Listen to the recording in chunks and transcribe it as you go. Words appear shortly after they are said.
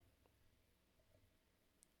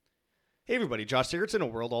Hey everybody, Josh Sigurdsson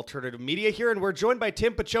of World Alternative Media here, and we're joined by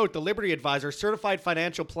Tim Pachote, the Liberty Advisor, certified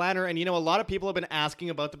financial planner. And a lot of people have been asking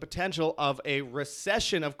about the potential of a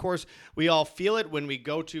recession. Of course, we all feel it when we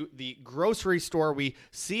go to the grocery store. We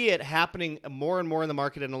see it happening more and more in the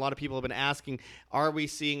market, and a lot of people have been asking, are we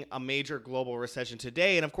seeing a major global recession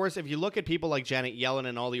today? And of course, if you look at people like Janet Yellen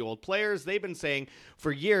and all the old players, they've been saying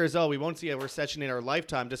for years, we won't see a recession in our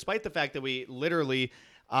lifetime, despite the fact that we literally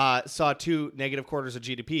saw 2 negative quarters of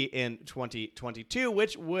GDP in 2022,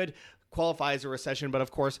 which would qualify as a recession. But of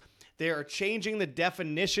course, they are changing the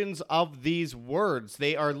definitions of these words.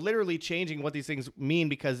 They are literally changing what these things mean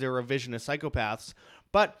because they're revisionist psychopaths.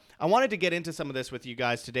 But I wanted to get into some of this with you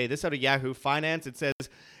guys today. This out of Yahoo Finance. It says,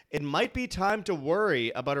 it might be time to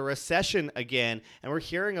worry about a recession again. And we're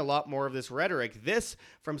hearing a lot more of this rhetoric. This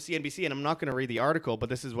from CNBC, and I'm not going to read the article, but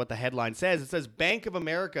this is what the headline says. It says, Bank of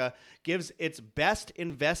America gives its best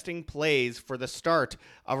investing plays for the start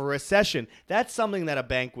of a recession. That's something that a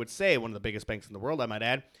bank would say, one of the biggest banks in the world, I might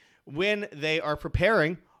add, when they are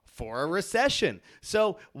preparing for a recession.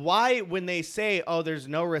 So why, when they say, there's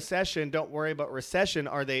no recession, don't worry about recession,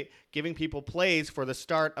 are they giving people plays for the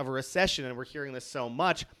start of a recession? And we're hearing this so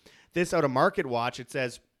much. This out of Market Watch, it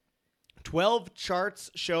says, 12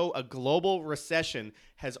 charts show a global recession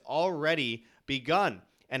has already begun,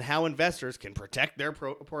 and how investors can protect their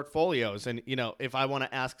portfolios. And, if I want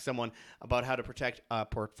to ask someone about how to protect a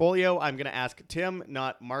portfolio, I'm going to ask Tim,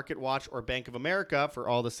 not Market Watch or Bank of America, for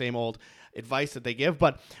all the same old advice that they give.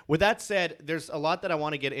 But with that said, there's a lot that I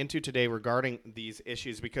want to get into today regarding these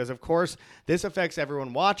issues because, of course, this affects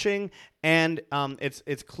everyone watching. And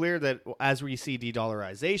it's clear that as we see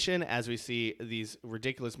de-dollarization, as we see these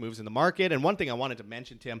ridiculous moves in the market, and one thing I wanted to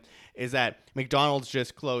mention, Tim, is that McDonald's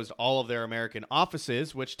just closed all of their American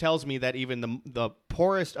offices, which tells me that even the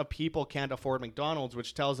poorest of people can't afford McDonald's,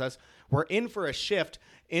 which tells us we're in for a shift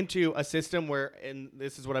into a system where, and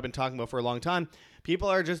this is what I've been talking about for a long time, people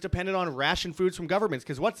are just dependent on ration foods from governments.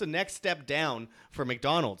 Because what's the next step down for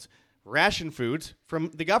McDonald's? Ration foods from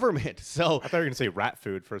the government. So I thought you were going to say rat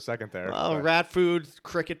food for a second there. Rat food,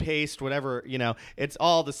 cricket paste, whatever, it's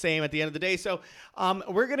all the same at the end of the day. So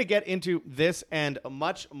we're going to get into this and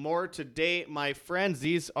much more today, my friends.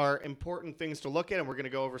 These are important things to look at, and we're going to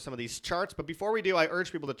go over some of these charts. But before we do, I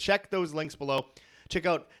urge people to check those links below. Check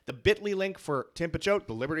out the bit.ly link for Tim Pachote,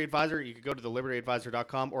 the Liberty Advisor. You could go to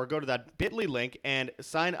thelibertyadvisor.com or go to that bit.ly link and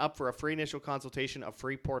sign up for a free initial consultation, a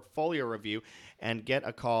free portfolio review, and get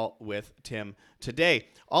a call with Tim today.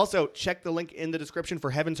 Also, check the link in the description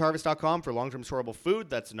for heavensharvest.com for long-term storable food.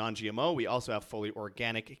 That's non-GMO. We also have fully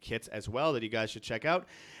organic kits as well that you guys should check out.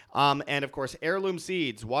 And, of course, heirloom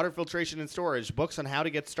seeds, water filtration and storage, books on how to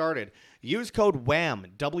get started. Use code WHAM,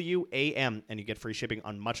 W-A-M, and you get free shipping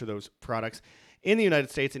on much of those products in the United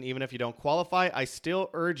States. And even if you don't qualify, I still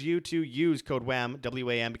urge you to use code WHAM,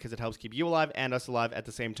 W-A-M, because it helps keep you alive and us alive at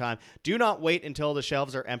the same time. Do not wait until the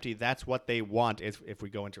shelves are empty. That's what they want if we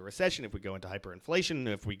go into recession, if we go into hyperinflation,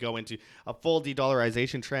 if we go into a full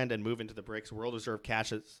de-dollarization trend and move into the BRICS World Reserve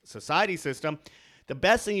Cash Society system. The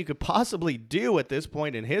best thing you could possibly do at this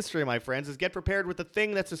point in history, my friends, is get prepared with the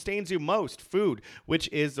thing that sustains you most, food, which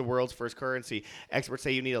is the world's first currency. Experts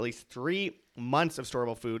say you need at least 3 months of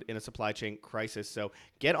storable food in a supply chain crisis. So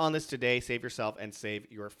get on this today, save yourself, and save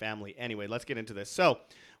your family. Anyway, let's get into this. So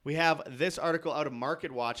we have this article out of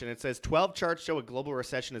Market Watch, and it says 12 charts show a global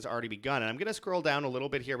recession has already begun. And I'm going to scroll down a little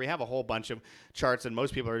bit here. We have a whole bunch of charts, and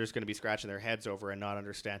most people are just going to be scratching their heads over and not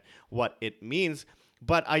understand what it means.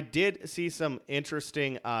 But I did see some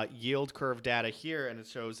interesting yield curve data here, and it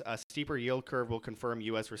shows a steeper yield curve will confirm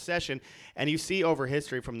U.S. recession. And you see over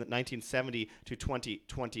history from 1970 to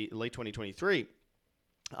 2020, late 2023,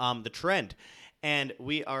 the trend. And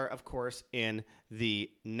we are, of course, in the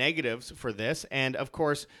negatives for this. And, of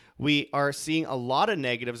course, we are seeing a lot of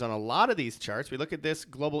negatives on a lot of these charts. We look at this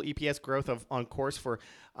global EPS growth on course for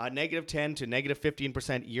negative 10 to negative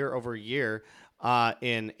 15% year over year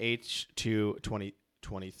in H2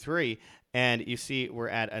 2023, and you see we're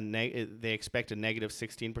at they expect a negative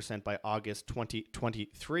 16% by August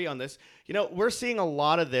 2023 on this. We're seeing a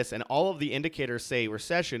lot of this, and all of the indicators say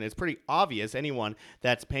recession. It's pretty obvious. Anyone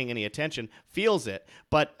that's paying any attention feels it,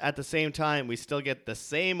 but at the same time, we still get the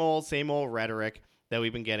same old rhetoric that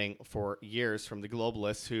we've been getting for years from the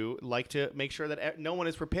globalists who like to make sure that no one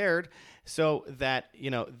is prepared so that,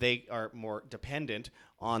 they are more dependent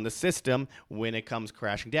on the system when it comes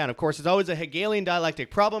crashing down. Of course, it's always a Hegelian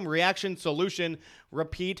dialectic: problem, reaction, solution,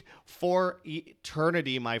 repeat for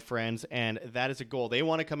eternity, my friends. And that is a goal. They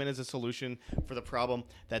want to come in as a solution for the problem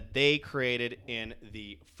that they created in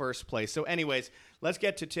the first place. So anyways, let's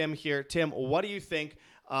get to Tim here. Tim, what do you think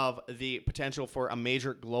of the potential for a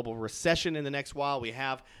major global recession in the next while. We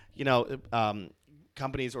have,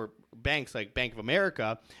 companies or banks like Bank of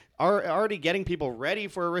America are already getting people ready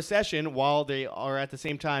for a recession while they are at the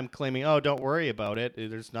same time claiming, oh, don't worry about it.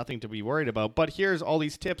 There's nothing to be worried about. But here's all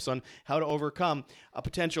these tips on how to overcome a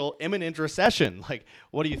potential imminent recession. Like,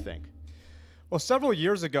 what do you think? Well, several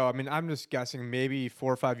years ago, I mean, I'm just guessing maybe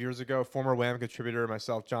 4 or 5 years ago, former Wham contributor,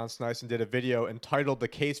 myself, John Snyson, did a video entitled The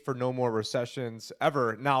Case for No More Recessions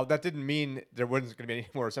Ever. Now, that didn't mean there wasn't going to be any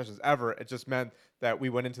more recessions ever. It just meant that we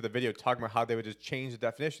went into the video talking about how they would just change the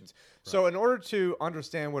definitions. Right. So in order to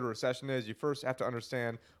understand what a recession is, you first have to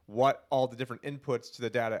understand what all the different inputs to the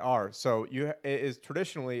data are. So it is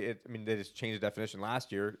traditionally, they just changed the definition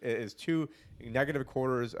last year. It is 2 negative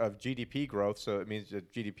quarters of GDP growth. So it means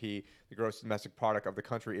that GDP, the gross domestic product of the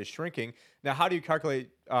country, is shrinking. Now, how do you calculate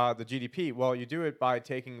the GDP? Well, you do it by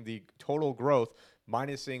taking the total growth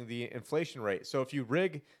minusing the inflation rate. So if you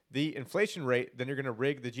rig the inflation rate, then you're going to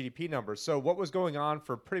rig the GDP numbers. So what was going on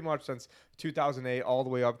for pretty much since 2008 all the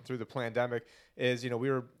way up through the pandemic is, they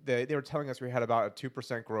were telling us we had about a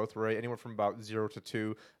 2% growth rate, anywhere from about 0 to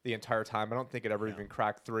 2 the entire time. I don't think it ever even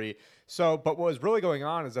cracked 3. So, but what was really going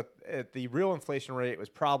on is that the real inflation rate was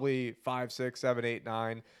probably 5, 6, 7, 8,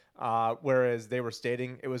 9. Whereas they were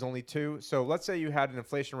stating it was only 2. So let's say you had an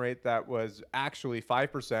inflation rate that was actually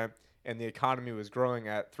 5%, and the economy was growing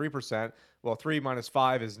at 3%. Well, 3 minus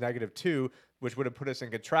 5 is negative 2, which would have put us in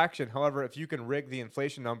contraction. However, if you can rig the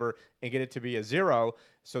inflation number and get it to be a 0,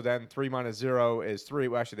 so then 3 minus 0 is 3.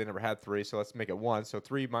 Well, actually, they never had 3, so let's make it 1. So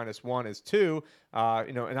 3 minus 1 is 2.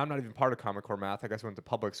 And I'm not even part of Common Core math. I guess I went to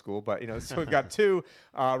public school, but so we've got 2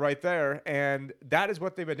 right there, and that is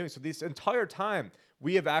what they've been doing. So this entire time,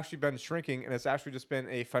 we have actually been shrinking, and it's actually just been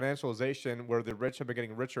a financialization where the rich have been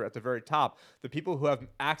getting richer at the very top. The people who have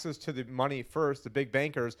access to the money first, the big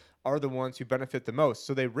bankers, are the ones who benefit the most.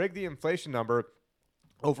 So they rig the inflation number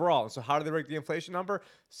overall. So how do they rig the inflation number?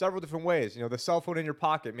 Several different ways. The cell phone in your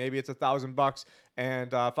pocket, maybe it's $1,000, and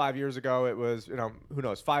 5 years ago it was, who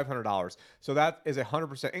knows, $500. So that is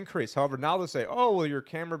 100% increase. However, now they say, oh, well, your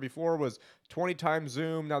camera before was 20 times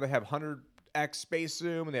zoom. Now they have 100x space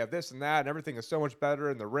zoom, and they have this and that, and everything is so much better,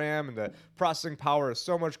 and the RAM and the processing power is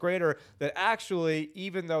so much greater that actually,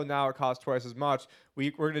 even though now it costs twice as much,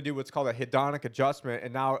 we're going to do what's called a hedonic adjustment,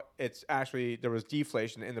 and now it's actually, there was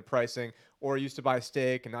deflation in the pricing, or you used to buy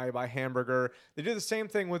steak and now you buy hamburger. They do the same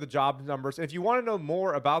thing with the job numbers. And if you want to know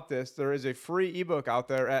more about this, there is a free ebook out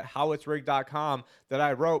there at howitsrigged.com that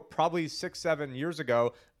I wrote probably 6-7 years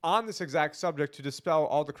ago on this exact subject to dispel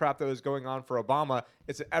all the crap that was going on for Obama.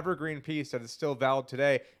 It's an evergreen piece that is still valid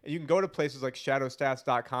today. And you can go to places like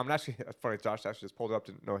shadowstats.com. And actually, that's funny, Josh actually just pulled it up,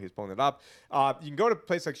 didn't know he's pulling it up. You can go to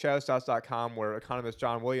places like shadowstats.com where economist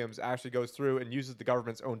John Williams actually goes through and uses the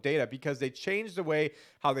government's own data, because they changed the way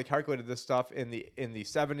how they calculated this stuff in the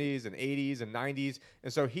 70s and 80s and 90s.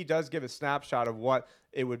 And so he does give a snapshot of what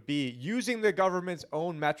it would be using the government's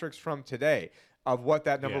own metrics from today of what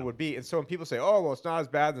that number would be. And so when people say, oh, well, it's not as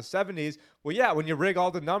bad in the 70s. Well, yeah, when you rig all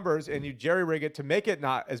the numbers and you jerry rig it to make it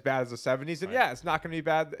not as bad as the 70s, and yeah, it's not going to be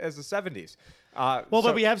bad as the 70s.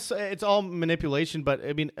 But we have, it's all manipulation, but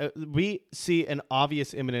I mean, we see an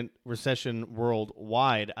obvious imminent recession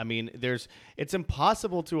worldwide. I mean, it's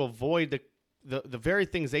impossible to avoid the very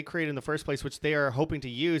things they created in the first place, which they are hoping to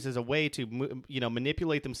use as a way to,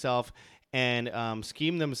 manipulate themselves and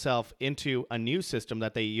scheme themselves into a new system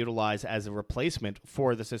that they utilize as a replacement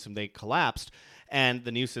for the system they collapsed. And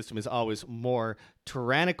the new system is always more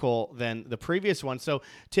tyrannical than the previous one. So,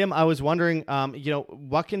 Tim, I was wondering,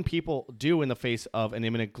 what can people do in the face of an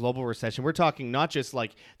imminent global recession? We're talking not just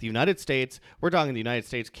like the United States. We're talking the United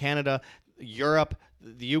States, Canada, Europe,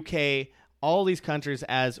 the UK, all these countries,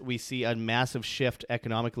 as we see a massive shift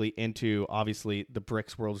economically into, obviously, the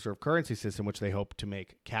BRICS World Reserve Currency System, which they hope to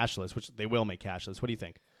make cashless, which they will make cashless. What do you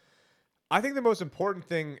think? I think the most important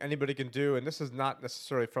thing anybody can do, and this is not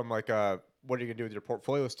necessarily from like what are you going to do with your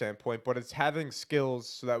portfolio standpoint, but it's having skills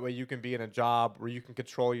so that way you can be in a job where you can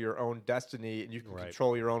control your own destiny and you can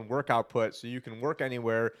control your own work output, so you can work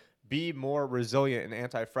anywhere, be more resilient and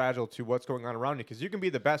anti-fragile to what's going on around you, because you can be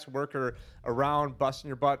the best worker around, busting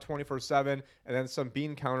your butt 24/7, and then some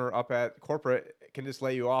bean counter up at corporate can just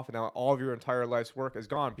lay you off, and now all of your entire life's work is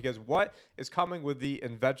gone. Because what is coming with the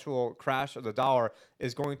eventual crash of the dollar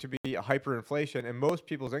is going to be a hyperinflation, and most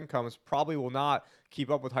people's incomes probably will not keep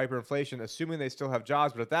up with hyperinflation, assuming they still have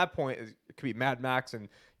jobs. But at that point, it could be Mad Max, and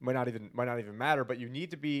it might not even matter. But you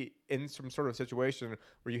need to be in some sort of situation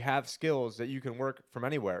where you have skills that you can work from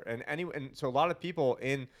anywhere, and so a lot of people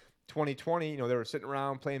in 2020, they were sitting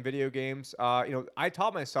around playing video games. I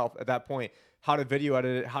taught myself at that point how to video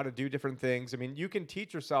edit it, how to do different things. I mean, you can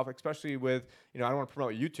teach yourself, especially with, I don't want to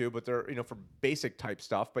promote YouTube, but they're, for basic type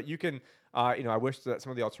stuff. But you can, I wish that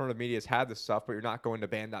some of the alternative medias had this stuff, but you're not going to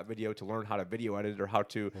ban that video to learn how to video edit or how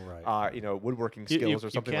to, woodworking skills or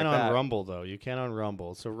something like that. You can on Rumble, though. You can on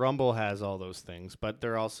Rumble. So Rumble has all those things, but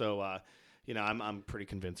they're also, I'm pretty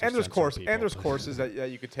convinced. And there's courses that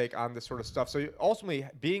you could take on this sort of stuff. So ultimately,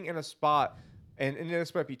 being in a spot, and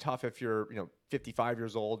this might be tough if you're 55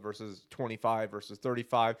 years old versus 25 versus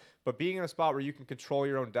 35, but being in a spot where you can control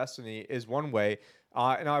your own destiny is one way.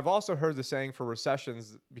 And I've also heard the saying for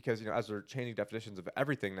recessions, because as they're changing definitions of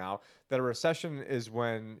everything now, that a recession is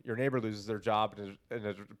when your neighbor loses their job, and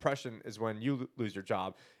a depression is when you lose your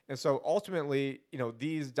job. And so ultimately,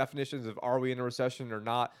 these definitions of are we in a recession or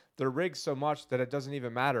not, they're rigged so much that it doesn't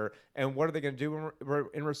even matter. And what are they going to do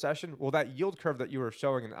in recession? Well, that yield curve that you were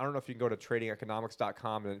showing, and I don't know if you can go to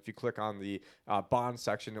tradingeconomics.com, and if you click on the bond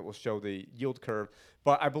section, it will show the yield curve.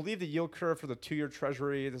 But I believe the yield curve for the 2-year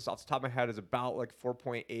treasury, this off the top of my head, is about like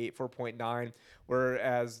 4.8, 4.9,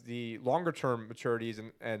 whereas the longer term maturities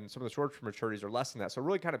and some of the short term maturities are less than that. So it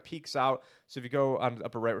really kind of peaks out. So if you go on the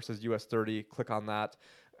upper right where it says US 30, click on that.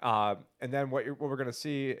 And then what we're going to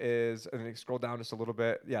see is, and then you scroll down just a little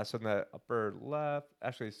bit. Yeah, so in the upper left,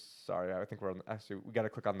 actually, sorry, I think we got to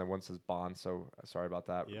click on the one that says bond. So sorry about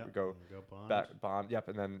that. Yeah, we go bond. Back, bond. Yep,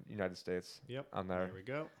 and then United States. Yep, on there. There we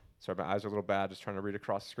go. Sorry, my eyes are a little bad just trying to read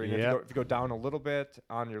across the screen. Yep. If you go down a little bit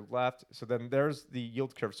on your left, so then there's the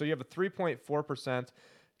yield curve. So you have a 3.4%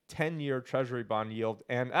 10-year treasury bond yield,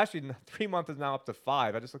 and actually 3 months is now up to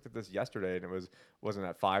 5. I just looked at this yesterday and it wasn't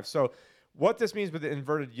at 5. So what this means with the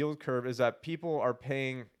inverted yield curve is that people are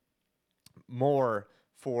paying more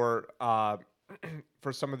for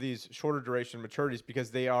some of these shorter duration maturities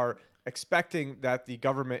because they are expecting that the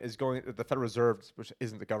Federal Reserve, which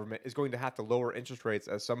isn't the government, is going to have to lower interest rates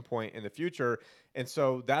at some point in the future. And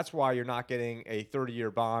so that's why you're not getting a 30-year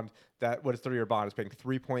bond. What is 30-year bond is paying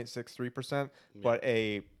 3.63%, but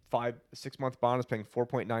a 6-month bond is paying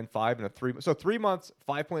 4.95, and so 3 months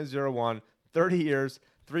 5.01, 30 years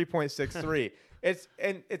 3.63.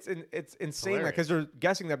 It's insane because they're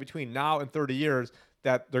guessing that between now and 30 years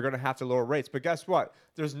that they're going to have to lower rates. But guess what?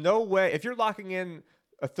 There's no way, if you're locking in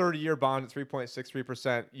a 30-year bond at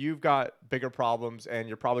 3.63%, you've got bigger problems, and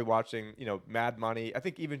you're probably watching, Mad Money. I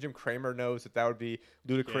think even Jim Cramer knows that would be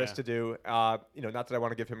ludicrous to do. Not that I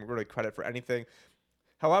want to give him really credit for anything.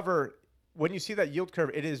 However, when you see that yield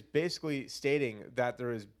curve, it is basically stating that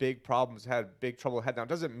there is big problems, big trouble ahead. Now, it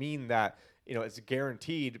doesn't mean that, it's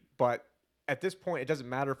guaranteed, but at this point, it doesn't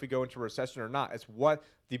matter if we go into a recession or not. It's what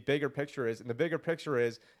the bigger picture is. And the bigger picture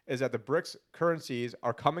is that the BRICS currencies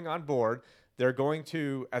are coming on board. They're going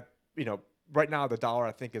to, right now the dollar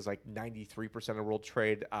I think is like 93% of world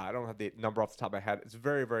trade. I don't have the number off the top of my head. It's a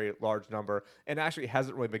very, very large number, and actually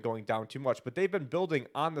hasn't really been going down too much. But they've been building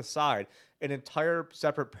on the side an entire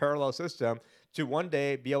separate parallel system to one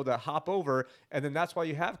day be able to hop over. And then that's why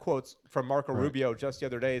you have quotes from Marco Rubio just the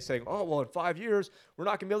other day saying, oh, well, in 5 years, we're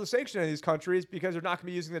not going to be able to sanction any of these countries because they're not going to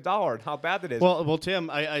be using the dollar, and how bad that is. Well, Tim,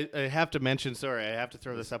 I have to mention, I have to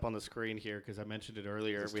throw this up on the screen here because I mentioned it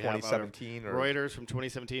earlier. We 2017 have Reuters from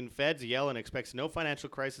 2017. Feds Yellen expects no financial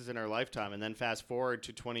crisis in our lifetime. And then fast forward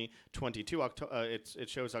to 2022. It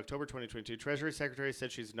shows October 2022. Treasury Secretary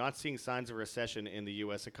said she's not seeing signs of recession in the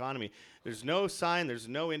U.S. economy. There's no sign. There's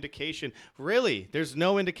no indication. Really, there's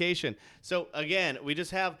no indication. So, again, we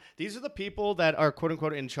just have – these are the people that are,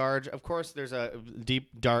 quote-unquote, in charge. Of course, there's a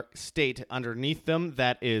deep, dark state underneath them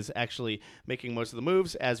that is actually making most of the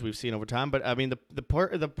moves, as we've seen over time. But, I mean, the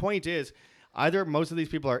point is – either most of these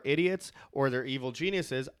people are idiots or they're evil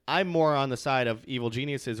geniuses. I'm more on the side of evil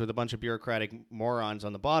geniuses with a bunch of bureaucratic morons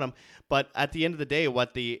on the bottom. But at the end of the day,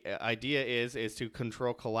 what the idea is to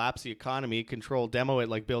collapse the economy, demo it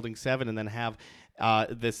like Building 7, and then have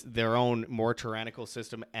their own more tyrannical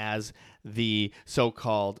system as the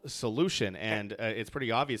so-called solution. And it's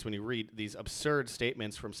pretty obvious when you read these absurd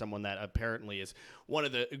statements from someone that apparently is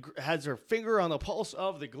has their finger on the pulse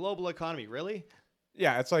of the global economy. Really?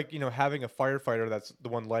 Yeah, it's like, having a firefighter that's the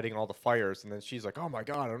one lighting all the fires, and then she's like, oh my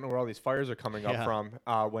God, I don't know where all these fires are coming up from,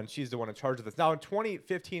 when she's the one in charge of this. Now, in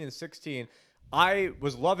 2015 and 16, I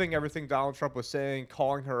was loving everything Donald Trump was saying,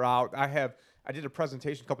 calling her out. I did a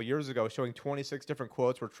presentation a couple years ago showing 26 different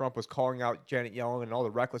quotes where Trump was calling out Janet Yellen and all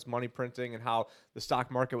the reckless money printing and how the stock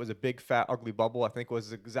market was a big, fat, ugly bubble, I think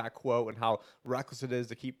was the exact quote, and how reckless it is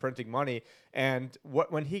to keep printing money. And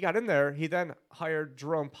when he got in there, he then hired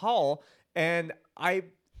Jerome Powell. And I,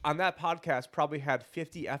 on that podcast, probably had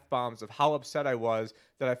 50 F-bombs of how upset I was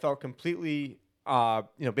that I felt completely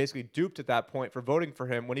basically duped at that point for voting for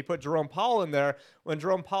him when he put Jerome Powell in there, when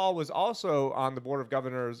Jerome Powell was also on the board of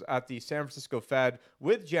governors at the San Francisco Fed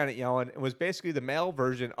with Janet Yellen and was basically the male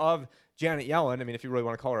version of Janet Yellen. I mean, if you really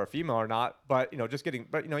want to call her a female or not, but you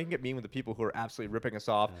can get mean with the people who are absolutely ripping us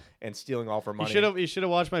off and stealing all of our money. You should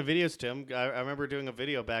have watched my videos, Tim. I remember doing a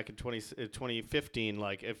video back in 2015.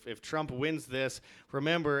 Like, if Trump wins this,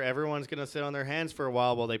 remember everyone's going to sit on their hands for a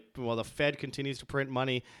while while the Fed continues to print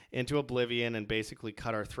money into oblivion and basically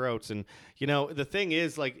cut our throats. And the thing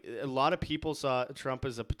is, like, a lot of people saw Trump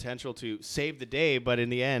as a potential to save the day, but in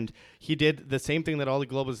the end, he did the same thing that all the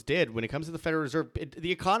globalists did. When it comes to the Federal Reserve,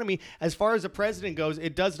 the economy, as far as the president goes,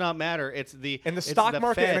 it does not matter. It's the stock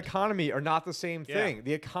market Fed. and economy are not the same thing.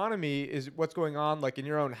 The economy is what's going on, like in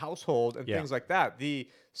your own household and things like that. The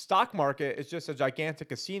stock market is just a gigantic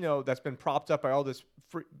casino that's been propped up by all this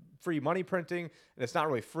free money printing, and it's not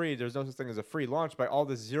really free. There's no such thing as a free lunch by all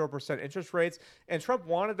this 0% interest rates. And Trump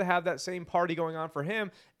wanted to have that same party going on for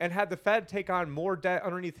him and had the Fed take on more debt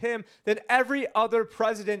underneath him than every other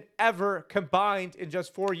president ever combined in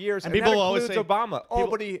just 4 years. And people that always includes say Obama.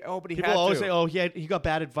 People always say, "Oh, he got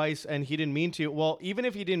bad advice and he didn't mean to." Well, even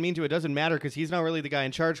if he didn't mean to, it doesn't matter because he's not really the guy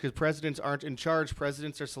in charge. Because presidents aren't in charge.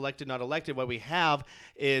 Presidents are selected, not elected. What we have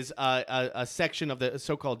is a section of the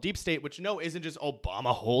so-called deep state, which isn't just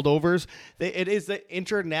Obama holdovers. It is the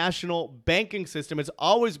international banking system. It's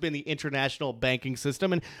always been the international banking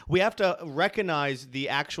system, and we have to recognize the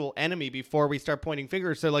actual enemy before we start pointing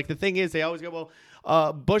fingers. So, like, the thing is, they always go,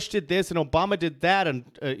 well, Bush did this and Obama did that,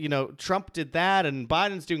 and Trump did that, and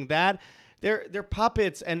Biden's doing that. They're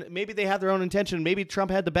puppets, and maybe they have their own intention. Maybe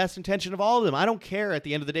Trump had the best intention of all of them. I don't care at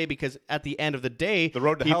the end of the day, because at the end of the day, the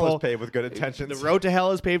road to hell is paved with good intentions. The road to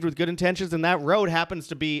hell is paved with good intentions, and that road happens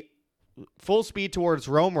to be full speed towards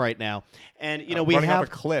Rome right now. And we running have off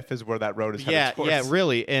a cliff is where that road is headed towards. Yeah,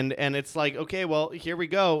 really. And it's like, okay, well, here we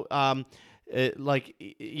go. Like,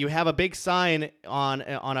 you have a big sign on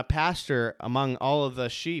a pasture among all the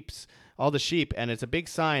sheep, and it's a big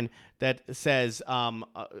sign that says,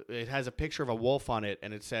 it has a picture of a wolf on it,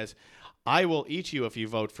 and it says, "I will eat you if you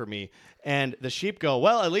vote for me." And the sheep go,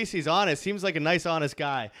 "Well, at least he's honest. Seems like a nice, honest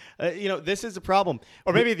guy." This is the problem.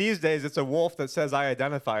 Or maybe these days it's a wolf that says, "I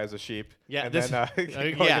identify as a sheep." Yeah, and then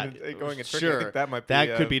going and sure, I think that might be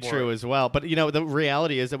that could be true as well. But the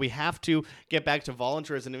reality is that we have to get back to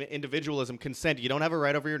voluntarism and individualism, consent. You don't have a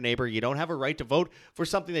right over your neighbor. You don't have a right to vote for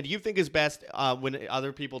something that you think is best when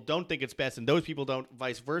other people don't think it's best, and those people don't,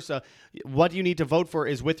 vice versa. What you need to vote for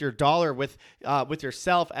is with your dollar, with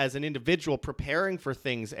yourself as an individual, preparing for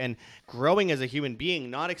things and growing as a human being,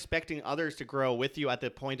 not expecting others to grow with you at the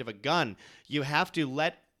point of a gun. You have to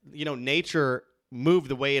let nature move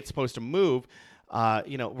the way it's supposed to move.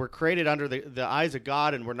 We're created under the eyes of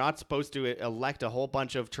God, and we're not supposed to elect a whole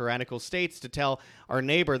bunch of tyrannical states to tell our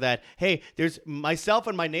neighbor that, hey, there's myself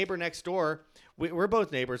and my neighbor next door. We're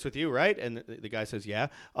both neighbors with you, right? And the guy says, yeah.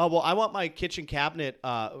 Oh, well, I want my kitchen cabinets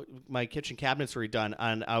redone,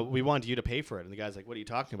 and we want you to pay for it. And the guy's like, what are you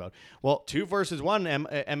talking about? Well, 2 versus 1,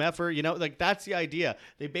 MFer, like, that's the idea.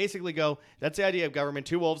 They basically go, that's the idea of government,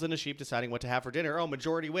 2 wolves and a sheep deciding what to have for dinner. Oh,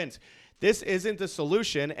 majority wins. This isn't the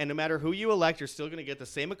solution, and no matter who you elect, you're still going to get the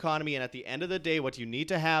same economy, and at the end of the day, what you need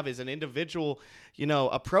to have is an individual,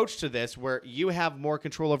 approach to this where you have more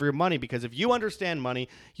control over your money, because if you understand money,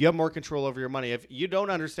 you have more control over your money. If you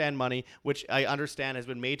don't understand money, which I understand has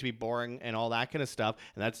been made to be boring and all that kind of stuff,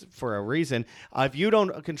 and that's for a reason, if you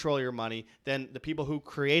don't control your money, then the people who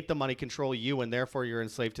create the money control you, and therefore you're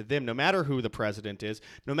enslaved to them, no matter who the president is,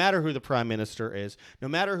 no matter who the prime minister is, no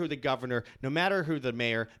matter who the governor, no matter who the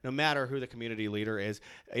mayor, no matter who the community leader is.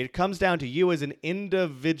 It comes down to you as an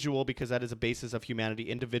individual, because that is a basis of humanity,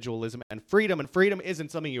 individualism and freedom. And freedom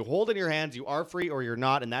isn't something you hold in your hands. You are free or you're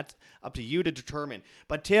not, and that's up to you to determine.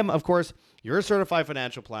 But Tim, of course, you're a certified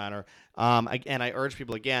financial planner. And I urge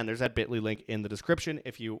people, again, there's that bit.ly link in the description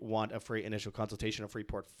if you want a free initial consultation, a free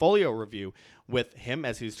portfolio review with him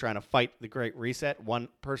as he's trying to fight the Great Reset, one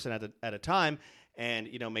person at a time, and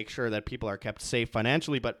make sure that people are kept safe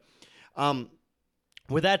financially. But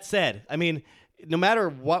with that said, I mean, no matter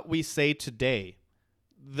what we say today,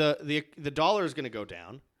 the dollar is going to go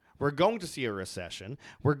down. We're going to see a recession.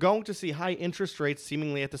 We're going to see high interest rates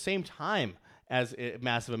seemingly at the same time as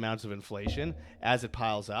massive amounts of inflation as it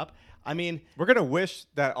piles up. I mean, we're going to wish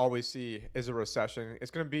that all we see is a recession.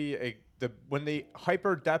 It's going to be when the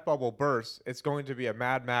hyper debt bubble bursts, it's going to be a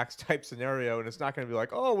Mad Max type scenario, and it's not going to be like,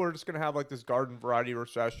 oh, we're just going to have like this garden variety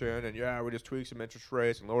recession, and we just tweak some interest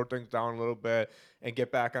rates and lower things down a little bit and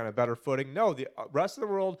get back on a better footing. No, the rest of the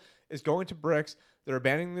world is going to BRICS. They're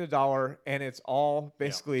abandoning the dollar, and it's all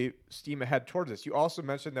basically steam ahead towards this. You also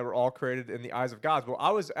mentioned that we're all created in the eyes of God. Well,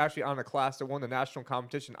 I was actually on a class that won the national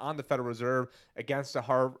competition on the Federal Reserve against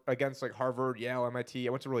like Harvard, Yale, MIT.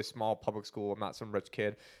 I went to a really small public school. I'm not some rich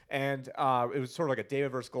kid, and it was sort of like a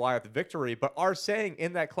David versus Goliath victory. But our saying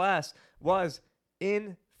in that class was,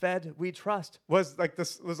 "In Fed we trust," was like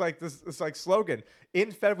this slogan.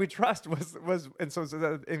 In Fed we trust was and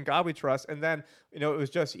so in God we trust. And then it was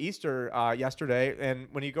just Easter yesterday, and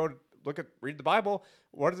when you go to read the Bible,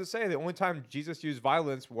 what does it say? The only time Jesus used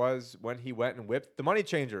violence was when he went and whipped the money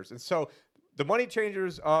changers. And so the money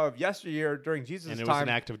changers of yesteryear during Jesus' time, and it was an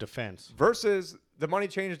act of defense, versus the money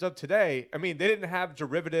changers of today. I mean, they didn't have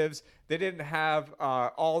derivatives, they didn't have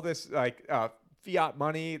all this fiat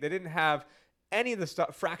money, they didn't have any of the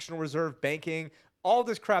stuff, fractional reserve banking, all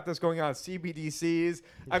this crap that's going on, CBDCs.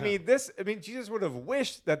 I mean, Jesus would have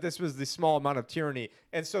wished that this was the small amount of tyranny.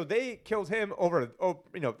 And so they killed him over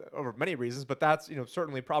many reasons, but that's,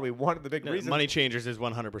 certainly probably one of the big reasons. Money changers is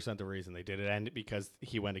 100% the reason they did it, and because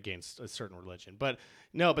he went against a certain religion. But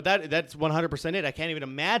no, that's 100% it. I can't even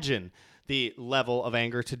imagine the level of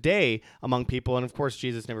anger today among people. And of course,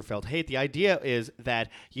 Jesus never felt hate. The idea is that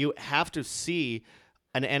you have to see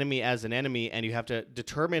an enemy as an enemy, and you have to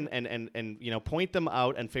determine and point them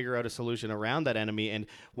out and figure out a solution around that enemy. And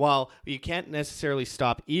while you can't necessarily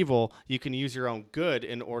stop evil, you can use your own good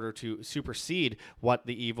in order to supersede what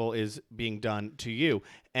the evil is being done to you.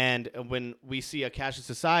 And when we see a cashless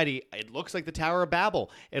society, it looks like the Tower of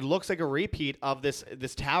Babel. It looks like a repeat of this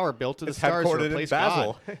tower built to the stars to replace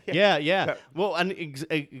God. Yeah. Well, and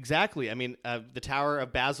exactly. I mean, the Tower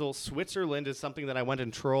of Basel, Switzerland, is something that I went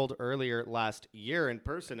and trolled earlier last year in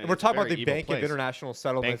person. And we're talking about the Bank of International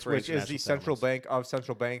Settlements, which is the central bank of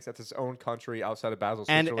central banks. That's its own country outside of Basel,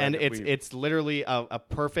 Switzerland. And it's literally a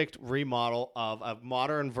perfect remodel of a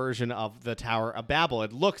modern version of the Tower of Babel.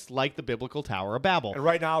 It looks like the biblical Tower of Babel. And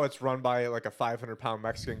right now it's run by like a 500-pound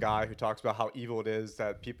Mexican guy who talks about how evil it is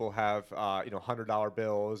that people have $100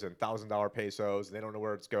 bills and $1,000 pesos, and they don't know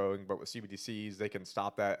where it's going. But with CBDCs, they can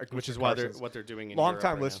stop that. Which is what they're doing in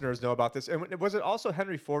Longtime Europe listeners know about this. And was it also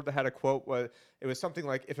Henry Ford that had a quote where it was something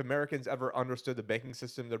like, "If Americans ever understood the banking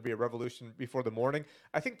system, there'd be a revolution before the morning"?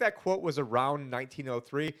 I think that quote was around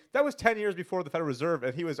 1903. That was 10 years before the Federal Reserve,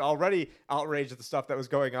 and he was already outraged at the stuff that was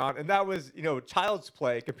going on. And that was, child's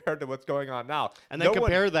play compared to what's going on now. And then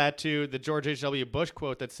compare that to the George H.W. Bush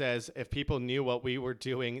quote that says, "If people knew what we were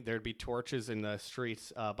doing, there'd be torches in the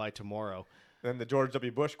streets by tomorrow." Then the George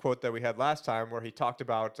W. Bush quote that we had last time, where he talked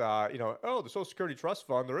about, the Social Security Trust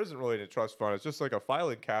Fund, there isn't really a trust fund. It's just like a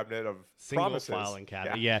filing cabinet of promises. Filing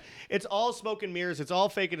cabinet. Yeah. It's all smoke and mirrors. It's all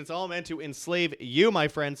fake, and it's all meant to enslave you, my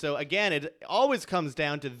friend. So again, it always comes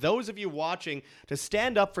down to those of you watching to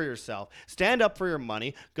stand up for yourself, stand up for your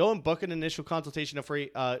money, go and book an initial consultation, a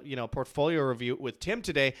free, portfolio review with Tim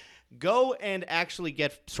today. Go and actually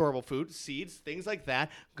get storable food, seeds, things like that.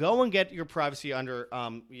 Go and get your privacy under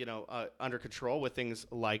control with things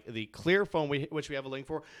like the Clear phone, which we have a link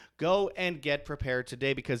for. Go and get prepared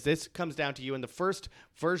today, because this comes down to you. And the first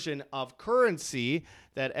version of currency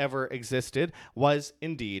that ever existed was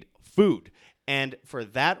indeed food. And for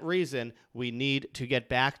that reason, we need to get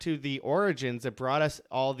back to the origins that brought us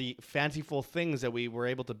all the fanciful things that we were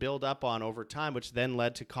able to build up on over time, which then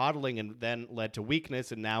led to coddling and then led to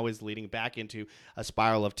weakness, and now is leading back into a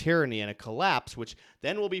spiral of tyranny and a collapse, which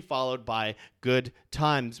then will be followed by good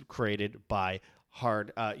times created by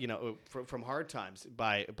from hard times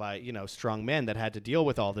by strong men that had to deal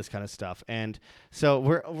with all this kind of stuff. And so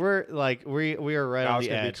we are right now on it's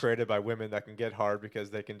the edge. Be created by women that can get hard,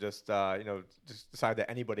 because they can just decide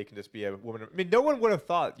that anybody can just be a woman. I mean, no one would have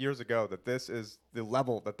thought years ago that this is the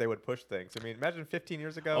level that they would push things. I mean, imagine 15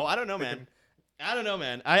 years ago. Oh, I don't know, man.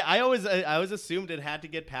 I always assumed it had to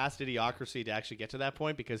get past Idiocracy to actually get to that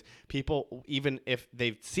point, because people, even if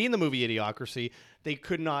they've seen the movie Idiocracy, they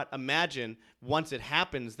could not imagine once it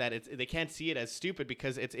happens that they can't see it as stupid,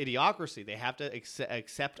 because it's Idiocracy. They have to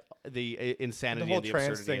accept the insanity. The whole and the trans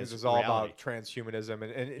absurdity things is all about transhumanism,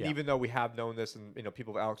 and even though we have known this, and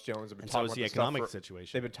people of Alex Jones have been talking about the this economic stuff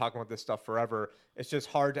situation. They've been talking about this stuff forever. It's just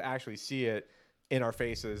hard to actually see it in our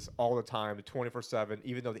faces all the time, 24/7,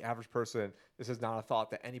 even though the average person, this is not a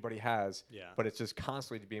thought that anybody has, but it's just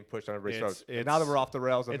constantly being pushed on everybody's throats. And now that we're off the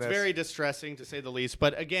rails on it's this. Very distressing, to say the least.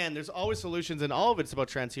 But again, there's always solutions, and all of it's about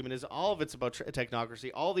transhumanism, all of it's about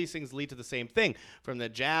technocracy. All these things lead to the same thing, from the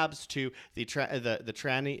jabs to the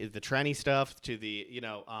tranny stuff, to the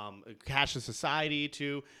cashless society,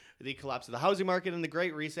 to the collapse of the housing market and the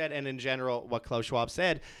Great Reset, and in general, what Klaus Schwab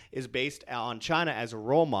said is based on China as a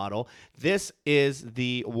role model. This is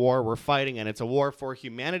the war we're fighting, and it's a war for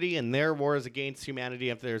humanity, and their war is against humanity.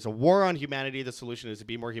 If there's a war on humanity, the solution is to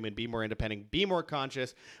be more human, be more independent, be more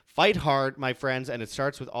conscious, fight hard, my friends, and it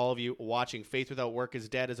starts with all of you watching. Faith without work is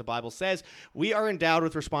dead, as the Bible says. We are endowed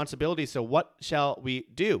with responsibility, so what shall we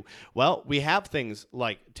do? Well, we have things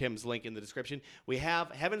like Tim's link in the description. We have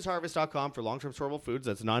heavensharvest.com for long-term storable foods.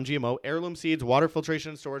 That's non-GMO, heirloom seeds, water filtration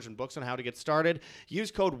and storage, and books on how to get started.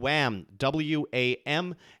 Use code WHAM,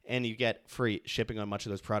 W-A-M, and you get free shipping on much of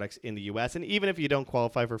those products in the U.S. And even if you don't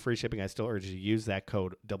qualify for free shipping, I still urge you to use that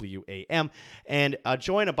code WAM and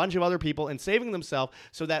join a bunch of other people in saving themselves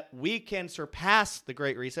so that we can surpass the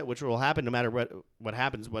Great Reset, which will happen no matter what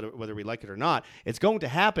happens, whether we like it or not. It's going to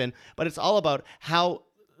happen, but it's all about how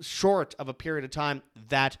short of a period of time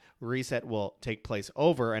that reset will take place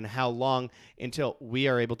over and how long until we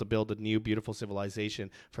are able to build a new beautiful civilization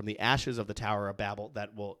from the ashes of the Tower of Babel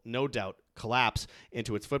that will no doubt collapse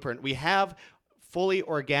into its footprint. We have fully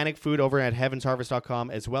organic food over at heavensharvest.com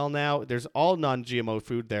as well now. There's all non-GMO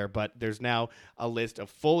food there, but there's now a list of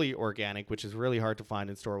fully organic, which is really hard to find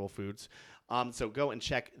in storable foods. So go and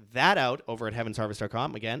check that out over at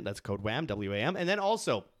heavensharvest.com. Again, that's code WHAM, W-A-M. And then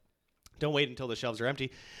also, don't wait until the shelves are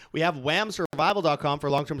empty. We have whamsurvival.com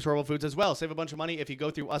for long-term storable foods as well. Save a bunch of money if you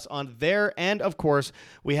go through us on there. And, of course,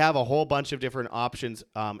 we have a whole bunch of different options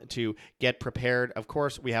to get prepared. Of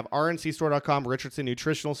course, we have rncstore.com, Richardson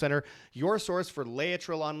Nutritional Center, your source for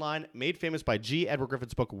Laetrile online, made famous by G. Edward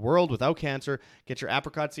Griffith's book, World Without Cancer. Get your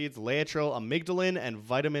apricot seeds, Laetrile, amygdalin, and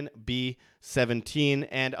vitamin B17.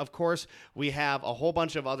 And, of course, we have a whole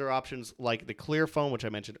bunch of other options like the Clear phone, which I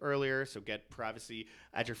mentioned earlier. So get privacy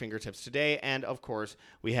at your fingertips today. And of course,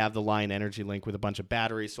 we have the Lion Energy link with a bunch of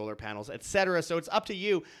batteries, solar panels, etc. So it's up to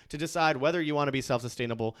you to decide whether you want to be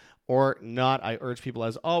self-sustainable or not. I urge people,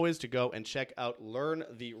 as always, to go and check out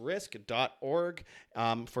learntherisk.org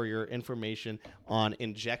for your information on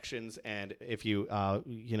injections. And if you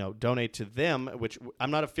donate to them, which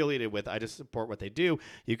I'm not affiliated with, I just support what they do,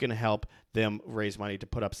 you can help them raise money to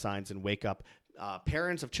put up signs and wake up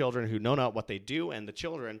parents of children who know not what they do, and the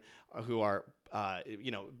children who are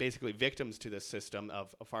basically victims to this system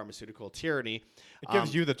of pharmaceutical tyranny. It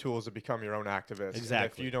gives you the tools to become your own activist. Exactly. And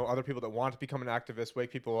if you know other people that want to become an activist,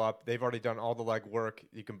 wake people up, they've already done all the legwork.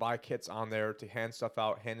 You can buy kits on there to hand stuff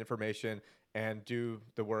out, hand information, and do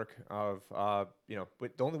the work of, but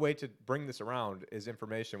the only way to bring this around is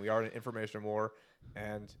information. We are in an information war,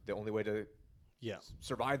 and the only way to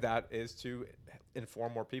survive that is to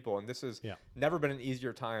inform more people. And this has never been an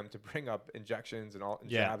easier time to bring up injections and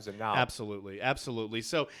jabs, and now. Absolutely.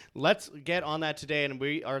 So let's get on that today, and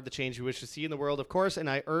we are the change we wish to see in the world, of course, and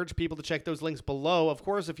I urge people to check those links below. Of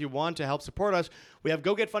course, if you want to help support us, we have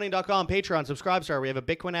GoGetFunding.com, Patreon, Subscribestar. We have a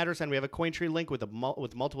Bitcoin address, and we have a Cointree link with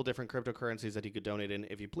multiple different cryptocurrencies that you could donate in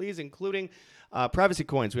if you please, including privacy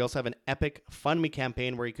coins. We also have an Epic Fund Me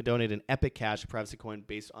campaign where you could donate an Epic Cash privacy coin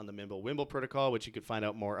based on the Mimblewimble protocol, which you could find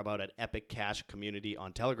out more about at Epic Cash Community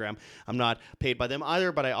on Telegram. I'm not paid by them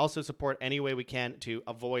either, but I also support any way we can to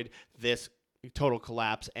avoid this total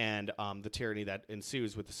collapse and the tyranny that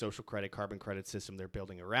ensues with the social credit, carbon credit system they're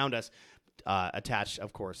building around us. Attached,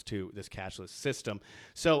 of course, to this cashless system.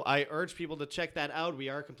 So I urge people to check that out. We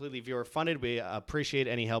are completely viewer funded. We appreciate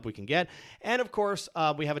any help we can get. And of course,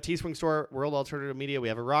 we have a Teespring store, World Alternative Media. We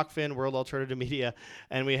have a Rockfin, World Alternative Media.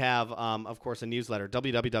 And we have, of course, a newsletter,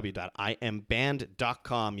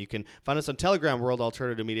 www.iamband.com. You can find us on Telegram, World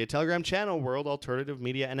Alternative Media, Telegram channel, World Alternative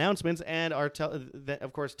Media Announcements, and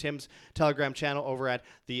of course, Tim's Telegram channel over at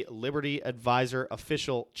the Liberty Advisor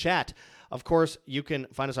official chat. Of course, you can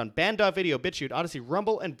find us on Band.video, BitChute, Odyssey,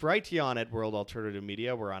 Rumble, and Brighteon at World Alternative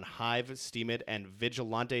Media. We're on Hive, Steemit, and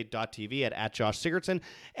Vigilante.tv at Josh Sigurdsson.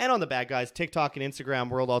 And on the bad guys, TikTok and Instagram,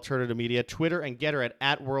 World Alternative Media, Twitter and Getter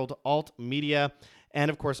at World Alt Media. And,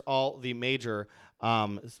 of course, all the major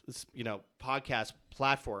podcast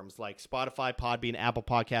platforms like Spotify, Podbean, Apple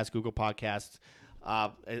Podcasts, Google Podcasts,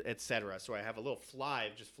 etc. So I have a little fly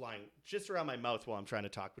just flying just around my mouth while I'm trying to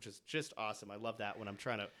talk, which is just awesome. I love that when I'm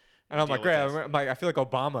trying to. And I'm like, great. I feel like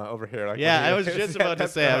Obama over here. Like, I was just about to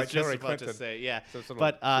say.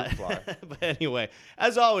 But anyway,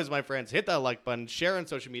 as always, my friends, hit that like button, share on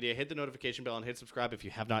social media, hit the notification bell, and hit subscribe if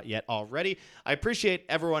you have not yet already. I appreciate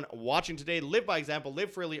everyone watching today. Live by example.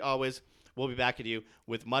 Live freely always. We'll be back at you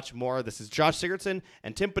with much more. This is Josh Sigurdsson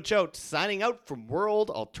and Tim Pachote signing out from World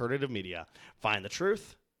Alternative Media. Find the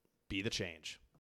truth. Be the change.